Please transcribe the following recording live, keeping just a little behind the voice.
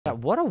Yeah,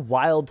 what a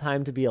wild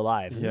time to be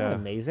alive. Isn't that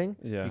amazing?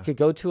 Yeah. You could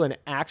go to an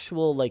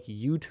actual like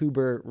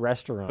YouTuber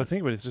restaurant. But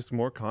think about it, it's just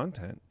more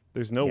content.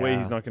 There's no way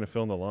he's not going to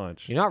film the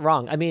launch. You're not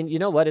wrong. I mean, you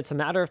know what? It's a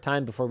matter of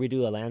time before we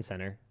do a LAN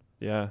center.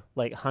 Yeah.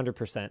 Like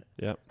 100%.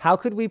 Yeah. How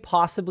could we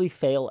possibly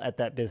fail at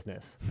that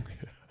business?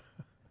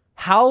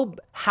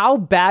 How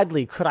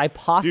badly could I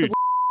possibly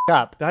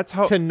up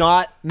to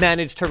not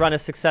manage to run a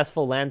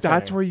successful LAN center?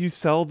 That's where you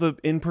sell the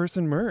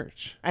in-person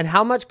merch. And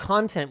how much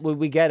content would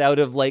we get out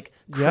of like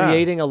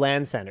creating a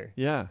LAN center?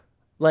 Yeah.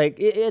 Like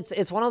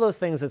it's one of those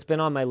things that's been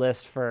on my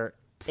list for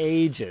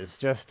ages.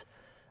 Just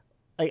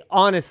like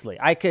honestly,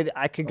 I could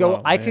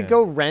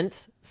go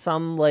rent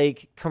some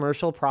like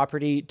commercial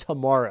property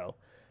tomorrow.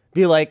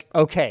 Be like,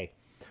 okay,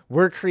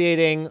 we're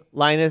creating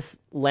Linus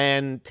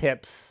LAN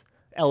Tips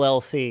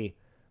LLC.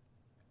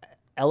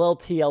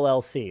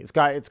 LLT.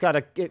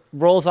 It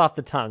rolls off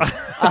the tongue.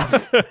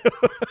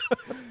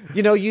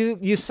 You know,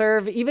 you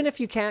serve, even if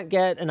you can't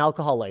get an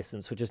alcohol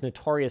license, which is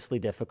notoriously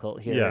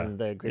difficult here in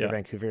the greater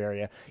Vancouver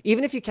area.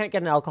 Even if you can't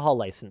get an alcohol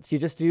license, you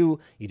do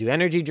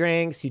energy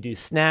drinks, you do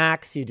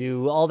snacks, you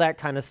do all that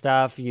kind of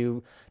stuff.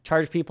 You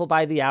charge people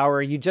by the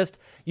hour. You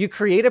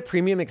create a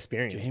premium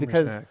experience. Gamer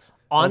because snacks.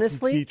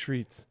 honestly,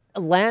 treats.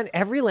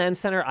 Every LAN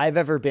center I've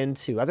ever been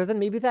to, other than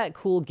maybe that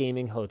cool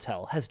gaming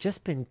hotel, has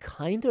just been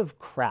kind of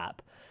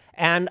crap.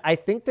 And I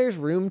think there's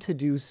room to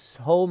do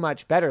so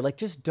much better. Like,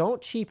 just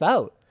don't cheap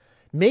out.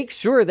 Make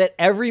sure that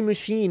every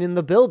machine in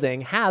the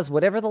building has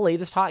whatever the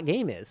latest hot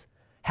game is.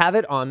 Have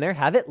it on there,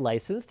 have it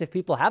licensed. If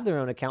people have their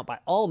own account, by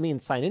all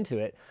means, sign into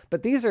it.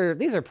 But these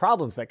are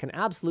problems that can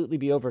absolutely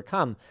be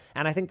overcome.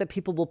 And I think that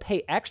people will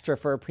pay extra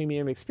for a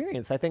premium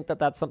experience. I think that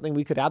that's something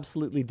we could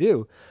absolutely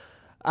do.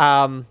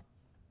 LAN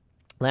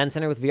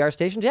center with VR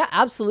stations? Yeah,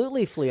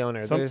 absolutely, flea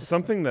owner.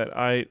 Something that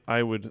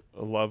I would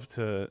love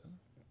to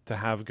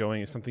have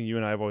going is something you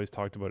and I have always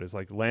talked about, is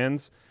like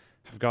LANs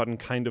have gotten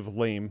kind of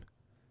lame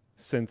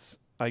since,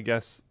 I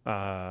guess,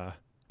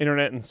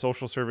 internet and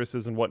social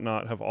services and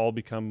whatnot have all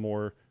become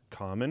more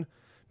common.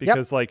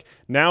 Because like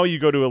now you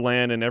go to a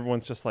LAN and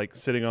everyone's just like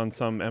sitting on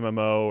some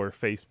MMO or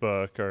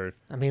Facebook or...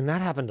 I mean,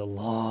 that happened a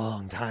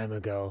long time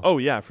ago. Oh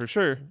yeah, for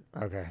sure.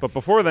 Okay. But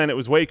before then it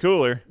was way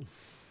cooler.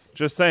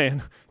 Just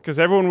saying. Because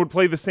everyone would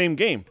play the same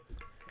game.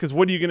 Because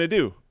what are you going to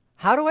do?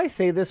 How do I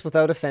say this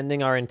without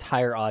offending our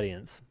entire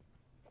audience?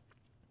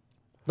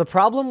 The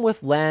problem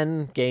with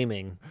LAN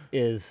gaming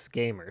is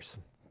gamers.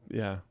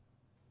 Yeah.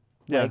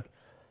 Yeah.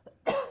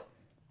 Like,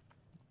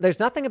 there's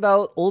nothing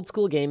about old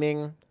school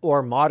gaming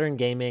or modern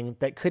gaming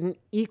that couldn't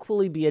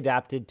equally be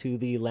adapted to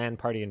the LAN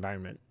party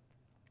environment.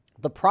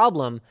 The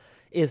problem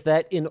is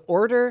that in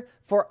order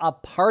for a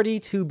party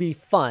to be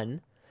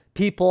fun,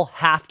 people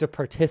have to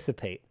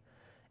participate.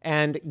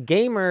 And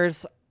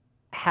gamers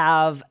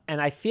have,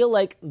 and I feel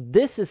like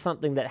this is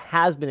something that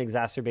has been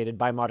exacerbated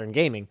by modern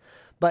gaming,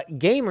 but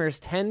gamers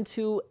tend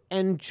to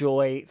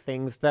enjoy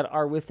things that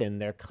are within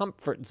their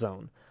comfort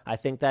zone. I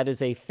think that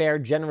is a fair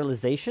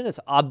generalization. It's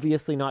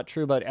obviously not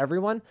true about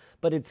everyone,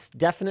 but it's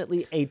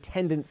definitely a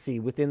tendency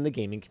within the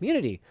gaming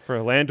community. For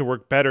a LAN to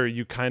work better,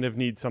 you kind of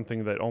need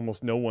something that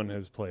almost no one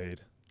has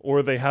played,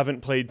 or they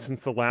haven't played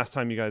since the last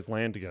time you guys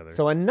LAN together.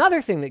 So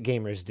another thing that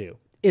gamers do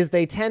is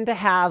they tend to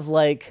have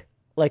like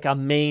a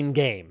main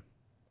game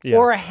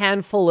or a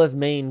handful of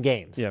main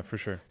games. Yeah, for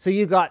sure. So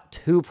you got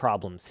two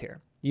problems here.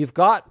 You've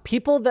got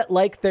people that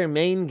like their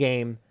main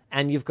game,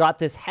 and you've got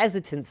this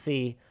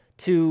hesitancy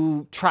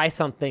to try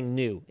something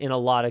new in a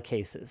lot of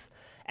cases,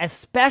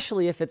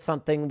 especially if it's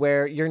something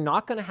where you're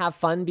not going to have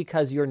fun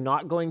because you're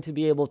not going to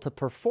be able to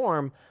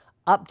perform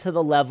up to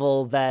the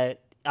level that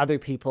other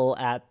people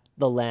at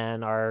the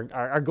LAN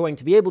are going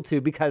to be able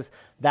to, because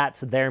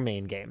that's their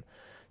main game.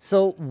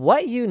 So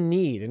what you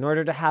need in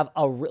order to have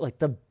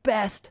the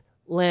best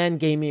LAN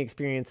gaming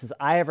experiences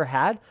I ever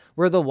had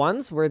were the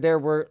ones where there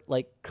were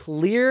like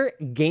clear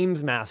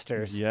games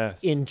masters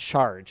in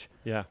charge.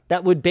 Yeah.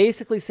 That would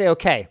basically say,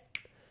 okay,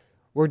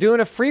 we're doing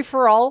a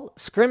free-for-all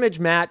scrimmage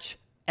match.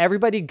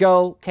 Everybody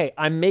go. Okay,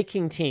 I'm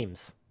making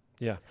teams.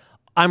 Yeah.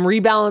 I'm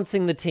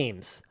rebalancing the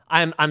teams.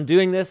 I'm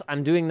doing this.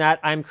 I'm doing that.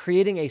 I'm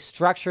creating a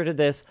structure to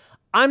this.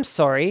 I'm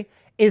sorry.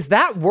 Is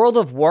that World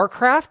of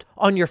Warcraft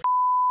on your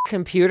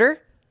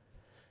computer?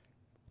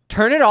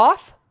 Turn it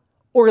off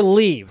or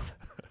leave.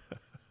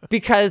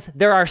 Because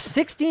there are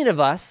 16 of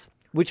us,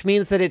 which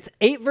means that it's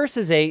 8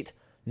 versus 8,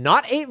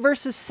 not 8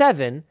 versus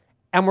 7,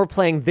 and we're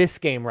playing this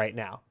game right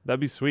now.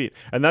 That'd be sweet.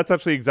 And that's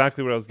actually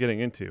exactly what I was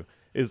getting into.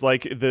 Is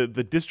like the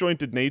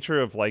disjointed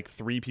nature of like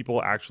 3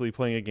 people actually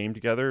playing a game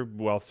together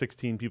while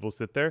 16 people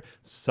sit there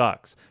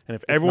sucks. And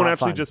if everyone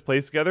actually just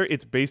plays together,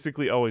 it's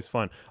basically always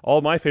fun.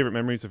 All my favorite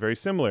memories are very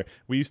similar.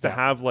 We used to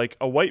have like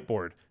a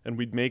whiteboard, and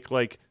we'd make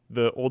like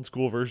the old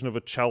school version of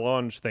a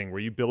challenge thing where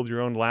you build your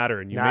own ladder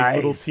and you make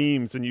little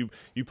teams, and you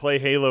play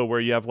Halo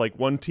where you have like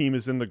one team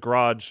is in the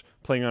garage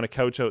playing on a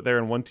couch out there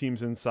and one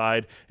team's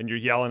inside, and you're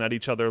yelling at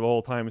each other the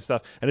whole time and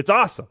stuff. And it's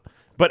awesome.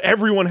 But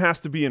everyone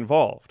has to be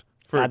involved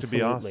for it to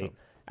be awesome.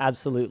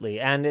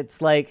 Absolutely. And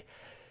it's like,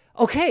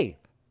 okay,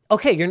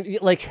 you're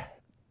like,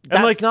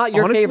 that's not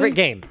your favorite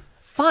game.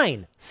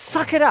 fine,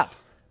 suck it up.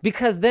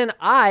 Because then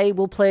I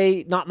will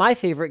play not my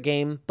favorite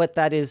game, but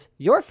that is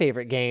your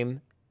favorite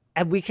game.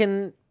 And we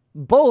can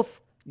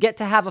both get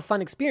to have a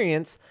fun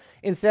experience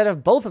instead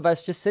of both of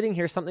us just sitting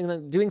here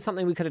doing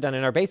something we could have done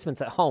in our basements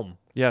at home.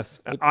 Yes.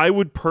 I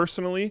would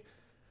personally,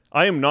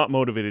 I am not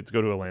motivated to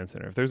go to a LAN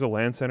center. If there's a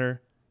LAN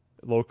center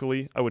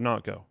locally, I would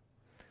not go.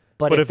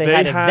 But if they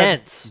had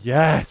events.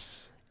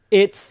 Yes.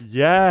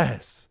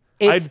 Yes.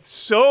 I'd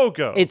so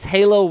go. It's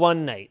Halo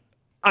 1 night.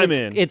 I'm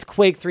in. It's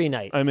Quake 3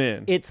 night. I'm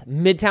in. It's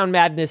Midtown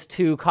Madness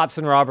 2 Cops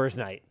and Robbers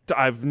night.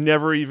 I've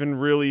never even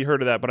really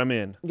heard of that, but I'm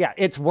in. Yeah,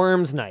 it's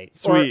Worms night.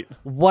 Sweet. Or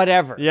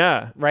whatever.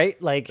 Yeah. Right?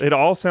 Like it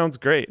all sounds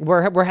great.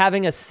 We're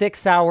having a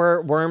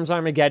 6-hour Worms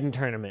Armageddon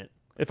tournament.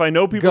 If I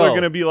know people are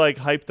going to be like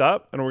hyped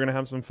up and we're going to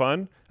have some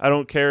fun, I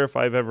don't care if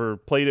I've ever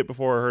played it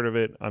before or heard of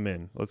it. I'm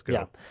in. Let's go.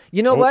 Yeah.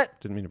 You know what?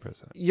 Didn't mean to press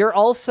that. You're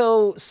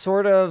also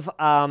sort of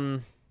how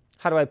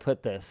do I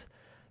put this?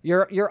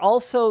 You're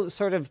also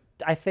sort of,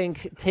 I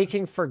think,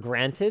 taking for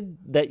granted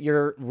that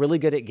you're really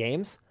good at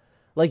games.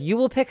 Like you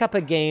will pick up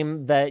a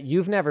game that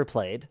you've never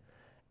played,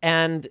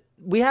 and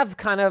Luke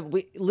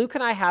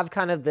and I have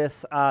kind of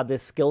this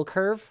skill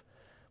curve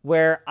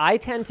where I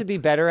tend to be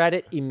better at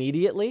it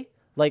immediately,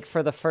 like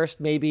for the first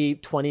maybe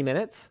 20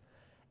 minutes,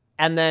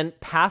 and then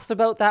past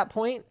about that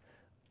point,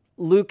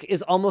 Luke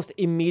is almost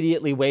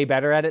immediately way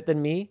better at it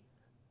than me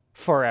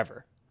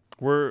forever.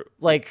 We're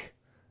like.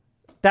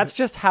 That's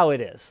just how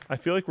it is. I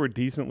feel like we're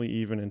decently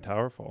even in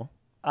Towerfall.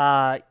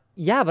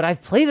 Yeah, but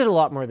I've played it a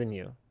lot more than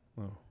you.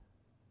 Oh.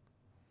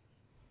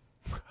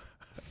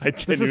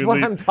 This is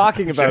what I'm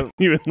talking about. I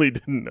genuinely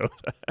didn't know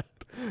that.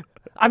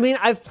 I mean,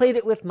 I've played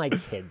it with my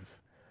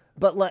kids,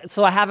 but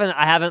so I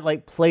haven't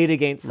like played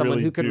against someone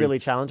who could really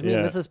challenge me. Yeah.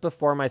 And this is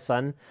before my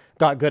son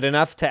got good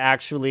enough to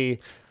actually.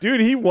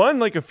 Dude, he won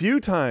like a few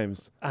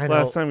times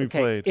last time we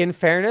played. In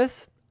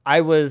fairness,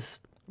 I was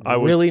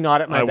really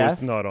not at my best.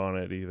 I was not on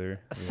it either.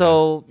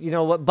 So, you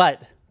know what,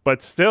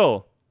 but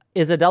still.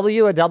 Is a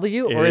W a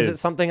W or is it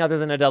something other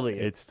than a W?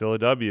 It's still a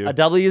W. A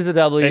W is a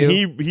W.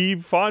 And he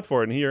fought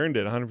for it and he earned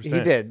it 100%. He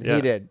did. Yeah.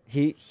 He did.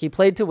 He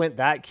played to win.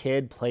 That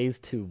kid plays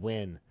to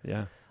win.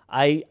 Yeah.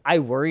 I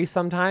worry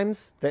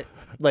sometimes that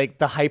like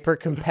the hyper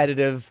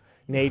competitive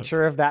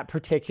nature of that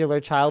particular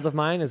child of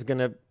mine is going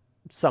to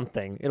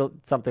something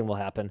will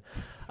happen.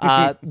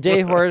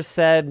 Jay Horse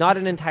said, not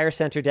an entire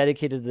center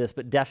dedicated to this,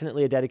 but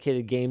definitely a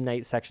dedicated game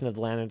night section of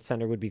the LAN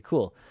center would be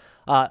cool.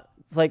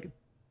 It's like,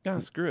 yeah,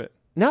 screw it.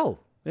 No.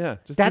 Yeah,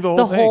 just that's do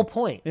the whole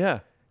point.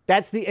 Yeah.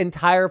 That's the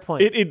entire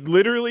point. It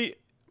literally,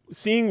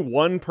 seeing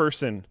one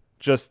person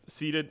just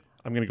seated,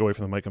 I'm going to go away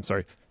from the mic, I'm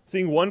sorry.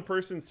 Seeing one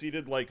person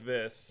seated like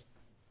this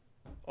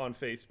on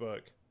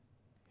Facebook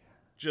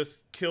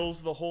just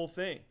kills the whole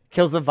thing.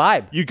 Kills the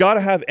vibe. You got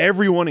to have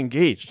everyone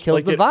engaged.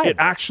 Kills the vibe. It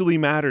actually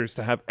matters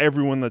to have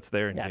everyone that's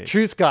there engaged. Yeah,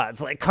 true Scots.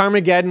 Like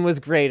Carmageddon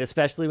was great,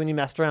 especially when you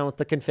messed around with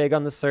the config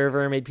on the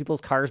server and made people's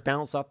cars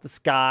bounce off the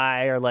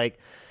sky or like,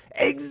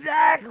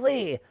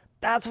 exactly.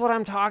 That's what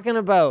I'm talking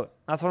about.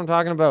 That's what I'm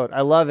talking about.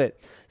 I love it.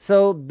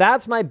 So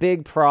that's my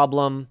big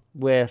problem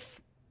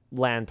with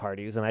LAN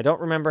parties. And I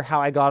don't remember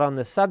how I got on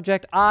this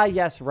subject.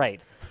 Yes,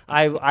 right.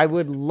 I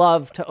would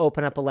love to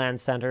open up a LAN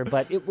center,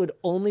 but it would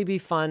only be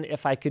fun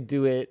if I could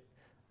do it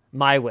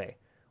my way,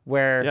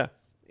 where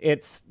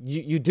it's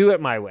you do it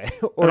my way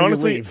or and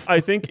honestly, you leave. I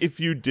think if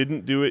you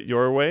didn't do it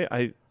your way,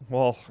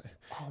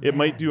 it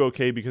might do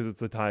okay because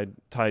it's tied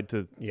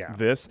to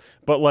this.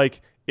 But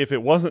like if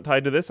it wasn't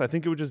tied to this, I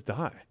think it would just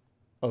die.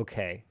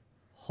 Okay,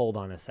 hold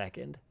on a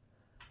second.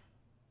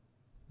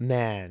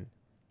 Man,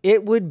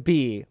 it would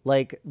be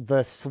like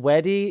the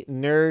sweaty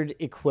nerd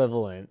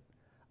equivalent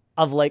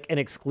of like an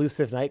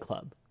exclusive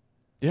nightclub.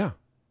 Yeah.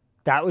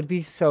 That would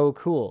be so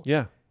cool.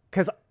 Yeah.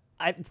 Because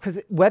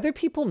whether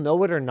people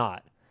know it or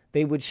not,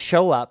 they would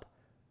show up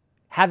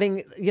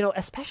having,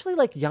 especially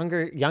like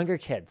younger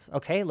kids,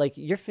 okay? Like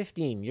you're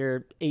 15,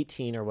 you're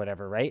 18 or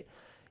whatever, right?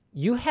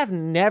 You have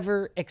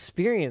never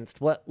experienced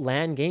what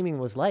LAN gaming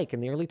was like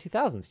in the early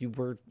 2000s. You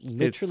were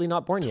literally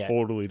not born yet.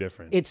 Totally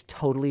different. It's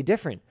totally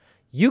different.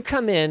 You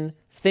come in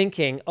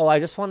thinking, oh, I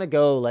just want to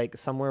go like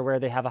somewhere where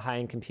they have a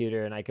high-end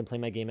computer and I can play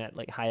my game at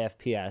like high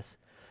FPS.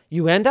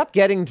 You end up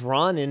getting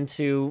drawn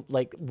into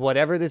like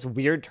whatever this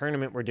weird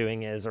tournament we're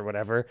doing is or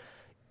whatever.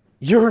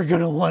 You're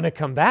going to want to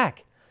come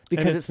back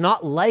because it's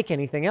not like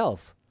anything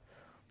else.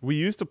 We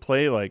used to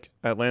play like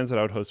at LANs at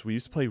Outhouse, we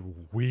used to play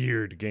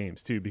weird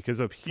games too because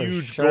a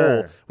huge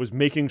goal was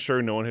making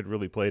sure no one had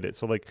really played it.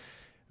 So like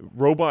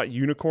Robot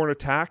Unicorn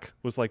Attack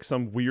was like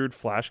some weird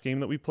flash game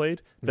that we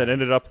played that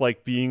ended up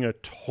like being a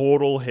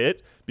total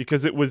hit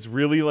because it was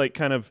really like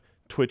kind of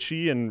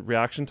twitchy and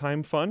reaction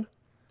time fun.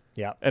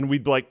 Yeah. And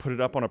we'd like put it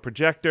up on a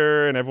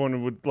projector and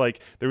everyone would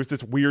like, there was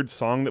this weird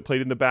song that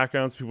played in the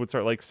background. So people would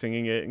start like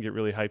singing it and get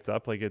really hyped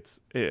up. Like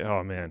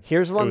oh man.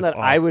 Here's one that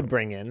awesome. I would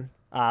bring in.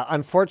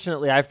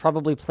 Unfortunately, I've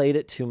probably played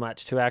it too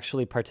much to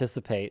actually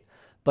participate,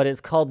 but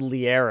it's called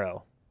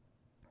Liero.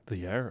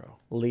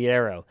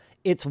 Liero.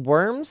 It's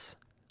Worms,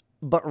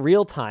 but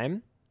real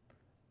time,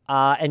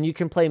 and you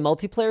can play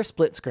multiplayer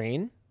split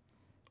screen.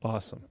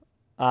 Awesome.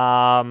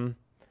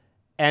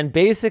 And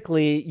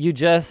basically,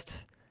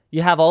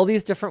 you have all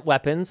these different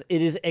weapons.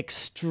 It is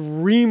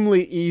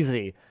extremely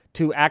easy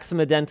to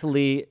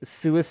accidentally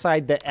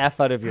suicide the F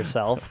out of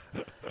yourself.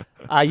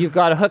 You've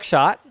got a hook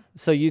shot,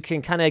 so you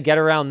can kind of get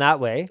around that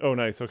way. Oh,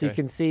 nice. Okay. So you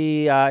can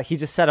see he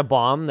just set a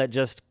bomb that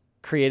just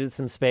created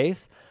some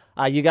space.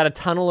 You got to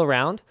tunnel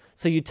around.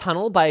 So you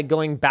tunnel by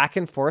going back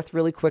and forth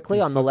really quickly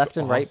on the left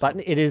and right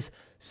button. It is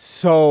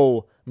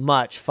so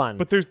much fun.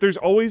 But there's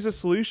always a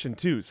solution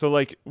too. So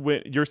like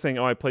when you're saying,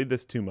 oh, I played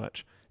this too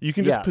much, you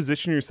can just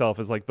position yourself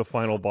as like the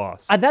final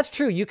boss. That's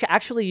true. You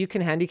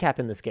can handicap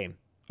in this game.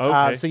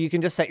 Okay. So you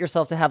can just set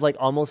yourself to have like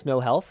almost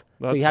no health.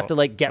 So you have to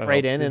like get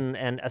right in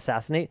and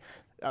assassinate.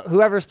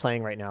 Whoever's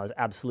playing right now is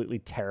absolutely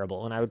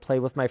terrible. And I would play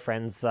with my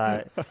friends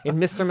in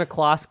Mr.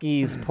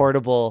 McCloskey's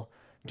portable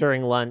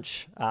during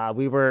lunch.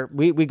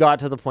 We got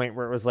to the point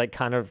where it was like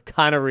kind of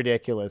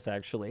ridiculous.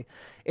 Actually,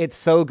 it's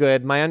so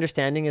good. My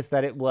understanding is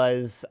that it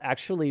was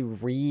actually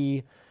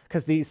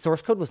because the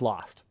source code was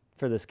lost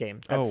for this game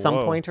at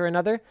some point or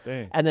another.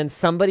 Dang. And then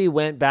somebody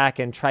went back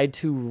and tried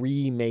to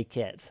remake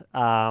it.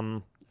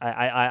 Guys,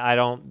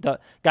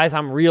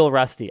 I'm real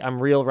rusty.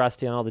 I'm real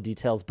rusty on all the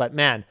details, but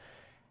man,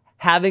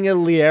 having a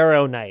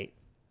Liero night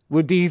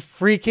would be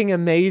freaking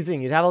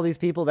amazing. You'd have all these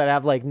people that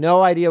have like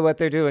no idea what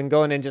they're doing,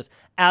 going and just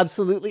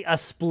absolutely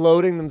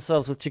exploding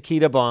themselves with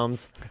Chiquita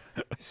bombs.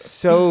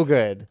 So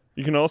good.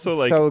 You can also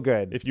like, so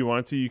good. If you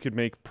wanted to, you could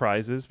make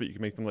prizes, but you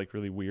can make them like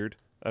really weird.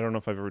 I don't know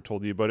if I've ever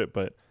told you about it,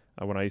 but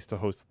when I used to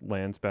host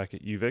LANs back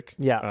at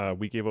UVic,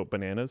 we gave out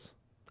bananas.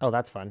 Oh,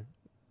 that's fun.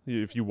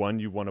 If you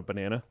won a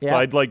banana. Yeah. So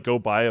I'd like go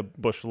buy a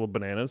bushel of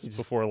bananas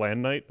before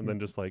LAN night and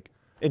then just like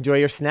enjoy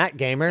your snack,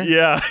 gamer.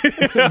 Yeah.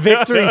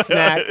 Victory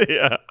snack.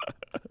 Yeah.